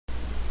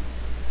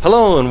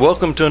Hello and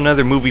welcome to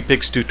another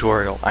MoviePix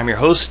tutorial. I'm your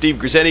host Steve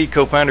Grizzetti,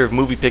 co-founder of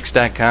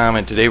MoviePix.com,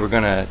 and today we're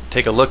going to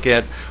take a look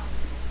at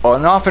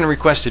an often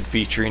requested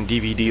feature in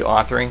DVD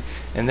authoring,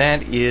 and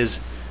that is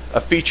a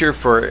feature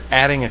for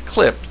adding a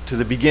clip to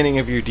the beginning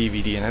of your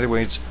DVD. In other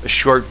words, a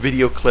short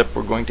video clip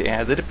we're going to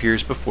add that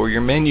appears before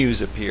your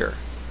menus appear.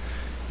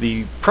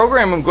 The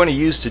program I'm going to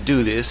use to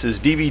do this is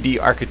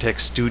DVD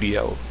Architect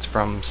Studio. It's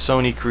from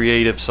Sony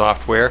Creative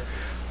Software.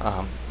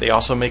 They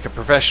also make a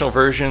professional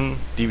version,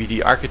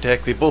 DVD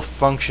Architect. They both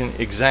function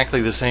exactly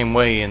the same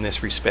way in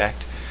this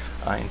respect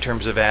in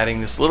terms of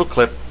adding this little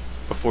clip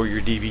before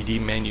your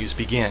DVD menus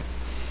begin.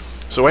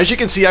 So as you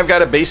can see, I've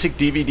got a basic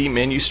DVD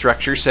menu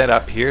structure set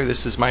up here.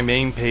 This is my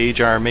main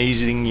page, Our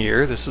Amazing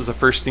Year. This is the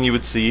first thing you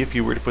would see if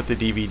you were to put the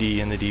DVD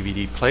in the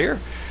DVD player.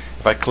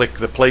 If I click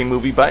the play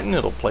movie button,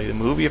 it'll play the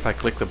movie. If I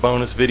click the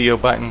bonus video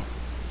button,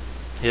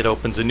 it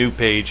opens a new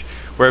page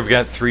where I've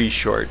got 3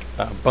 short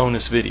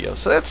bonus videos.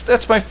 So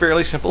that's my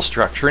fairly simple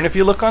structure. And if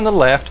you look on the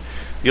left,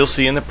 you'll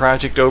see in the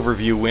project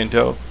overview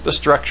window the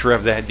structure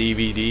of that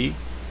DVD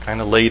kind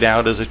of laid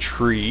out as a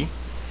tree.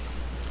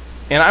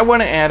 And I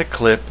want to add a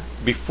clip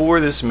before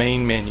this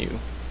main menu.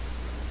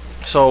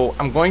 So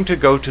I'm going to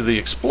go to the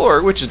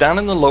Explorer, which is down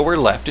in the lower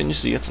left, and you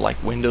see it's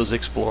like Windows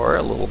Explorer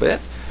a little bit,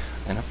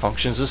 and it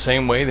functions the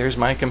same way. There's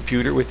my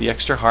computer with the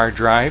extra hard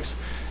drives,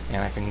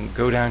 and I can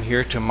go down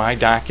here to My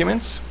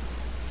Documents,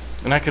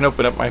 and I can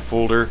open up my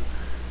folder,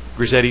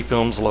 Grizzetti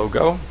Films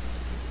logo.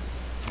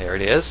 There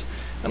it is.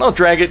 And I'll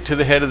drag it to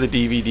the head of the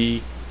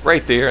DVD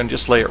right there and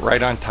just lay it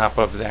right on top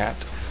of that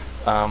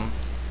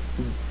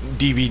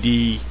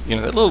DVD,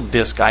 that little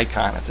disc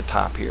icon at the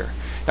top here.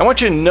 Now I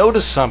want you to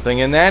notice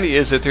something, and that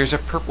is that there's a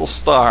purple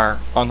star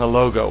on the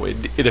logo.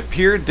 It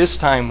appeared this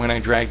time when I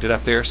dragged it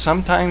up there.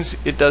 Sometimes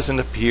it doesn't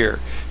appear,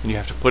 and you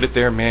have to put it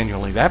there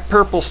manually. That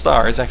purple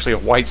star is actually a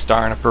white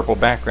star on a purple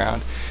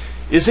background.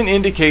 Is an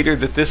indicator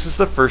that this is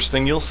the first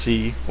thing you'll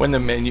see when the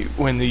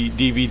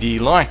DVD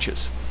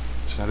launches.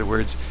 So in other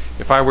words,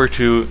 if I were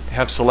to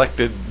have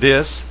selected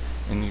this,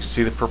 and you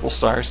see the purple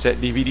star, set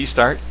DVD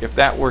start, if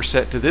that were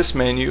set to this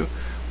menu,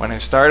 when I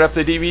start up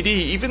the DVD,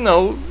 even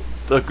though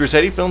the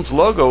Grizzetti Films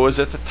logo is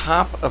at the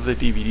top of the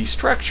DVD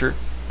structure,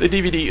 the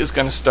DVD is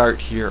going to start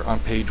here on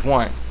page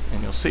 1.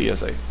 And you'll see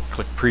as I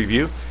click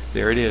preview,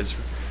 there it is,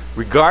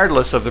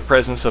 regardless of the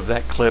presence of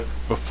that clip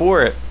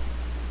before it.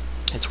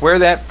 It's where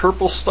that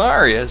purple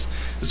star is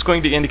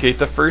going to indicate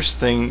the first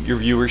thing your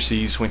viewer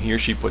sees when he or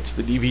she puts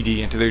the DVD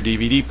into their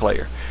DVD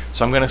player.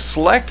 So I'm going to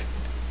select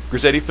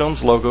Grizzetti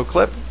Films logo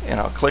clip, and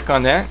I'll click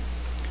on that.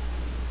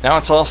 Now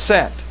it's all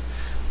set.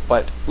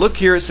 But look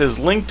here, it says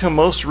link to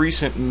most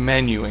recent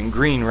menu in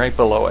green right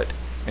below it.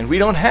 And we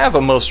don't have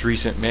a most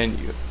recent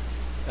menu.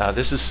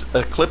 This is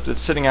a clip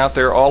that's sitting out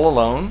there all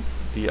alone.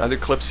 The other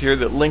clips here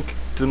that link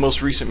to the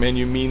most recent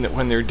menu mean that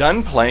when they're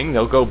done playing,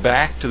 they'll go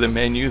back to the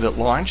menu that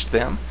launched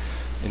them.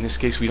 In this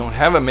case, we don't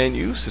have a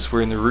menu since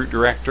we're in the root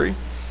directory.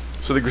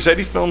 So the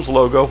Grizzetti Films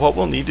logo, what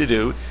we'll need to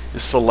do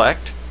is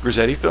select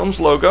Grizzetti Films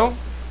logo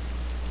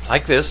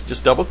like this.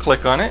 Just double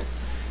click on it,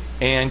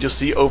 and you'll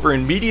see over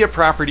in Media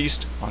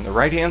Properties on the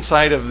right hand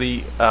side of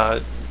the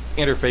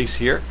interface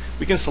here,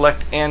 we can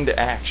select End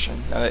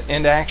Action. Now that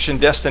End Action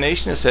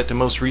destination is set to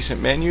most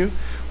recent menu.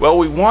 Well,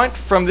 we want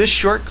from this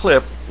short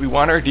clip, we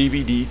want our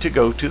DVD to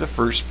go to the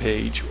first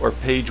page or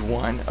page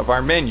 1 of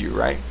our menu,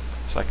 right?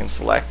 So I can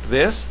select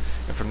this,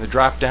 and from the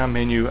drop down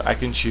menu I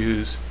can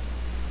choose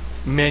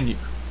Menu,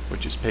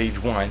 which is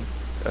page 1.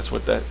 That's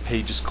what that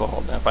page is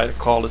called. Now if I had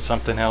called it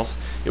something else,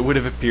 it would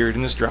have appeared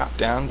in this drop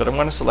down, but I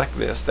want to select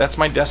this. That's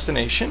my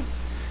destination.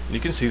 And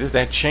you can see that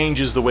that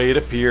changes the way it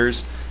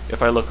appears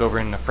if I look over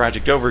in the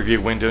project overview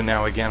window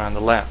now again on the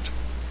left.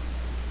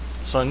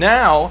 So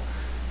now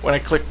when I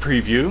click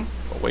preview,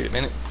 oh, wait a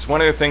minute, there's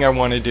one other thing I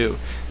want to do,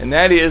 and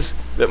that is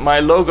that my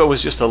logo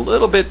is just a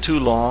little bit too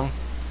long.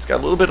 It's got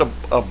a little bit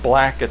of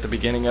black at the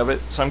beginning of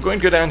it, so I'm going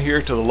to go down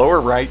here to the lower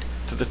right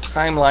to the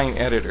timeline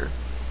editor,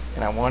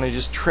 and I want to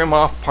just trim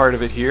off part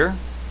of it here.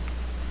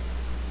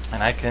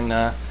 And I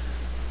can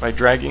by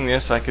dragging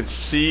this, I can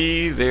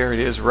see there it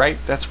is, right,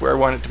 that's where I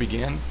want it to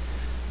begin,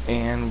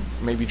 and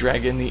maybe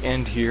drag in the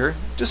end here.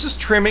 This is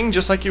trimming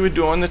just like you would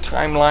do on the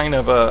timeline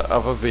of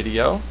a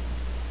video.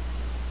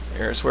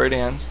 There's where it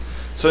ends.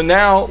 So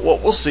now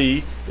what we'll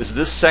see is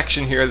this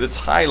section here that's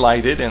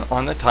highlighted and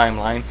on the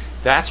timeline.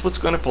 That's what's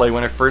going to play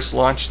when I first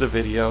launch the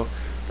video,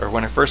 or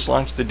when I first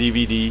launch the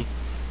DVD.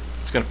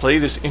 It's going to play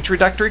this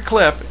introductory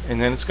clip, and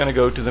then it's going to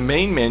go to the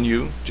main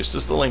menu just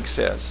as the link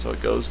says. So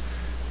it goes,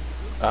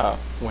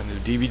 when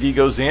the DVD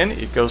goes in,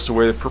 it goes to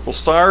where the purple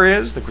star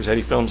is, the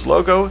Grizzetti Films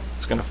logo.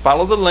 It's going to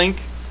follow the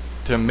link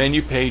to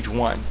menu page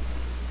 1.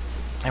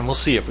 And we'll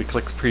see if we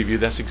click preview,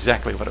 that's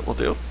exactly what it will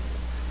do.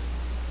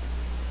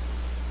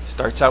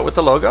 Starts out with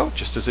the logo,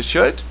 just as it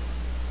should,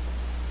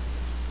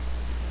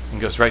 and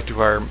goes right to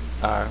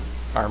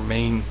our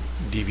main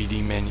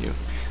DVD menu.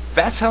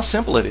 That's how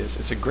simple it is.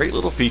 It's a great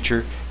little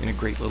feature in a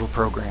great little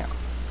program.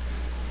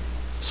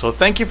 So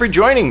thank you for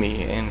joining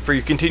me and for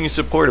your continued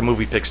support of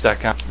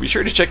MoviePix.com. Be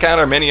sure to check out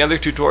our many other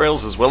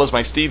tutorials as well as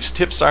my Steve's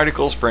Tips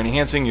articles for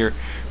enhancing your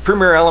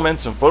Premiere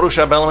Elements and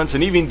Photoshop Elements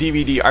and even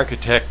DVD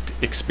Architect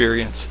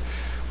experience.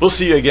 We'll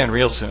see you again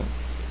real soon.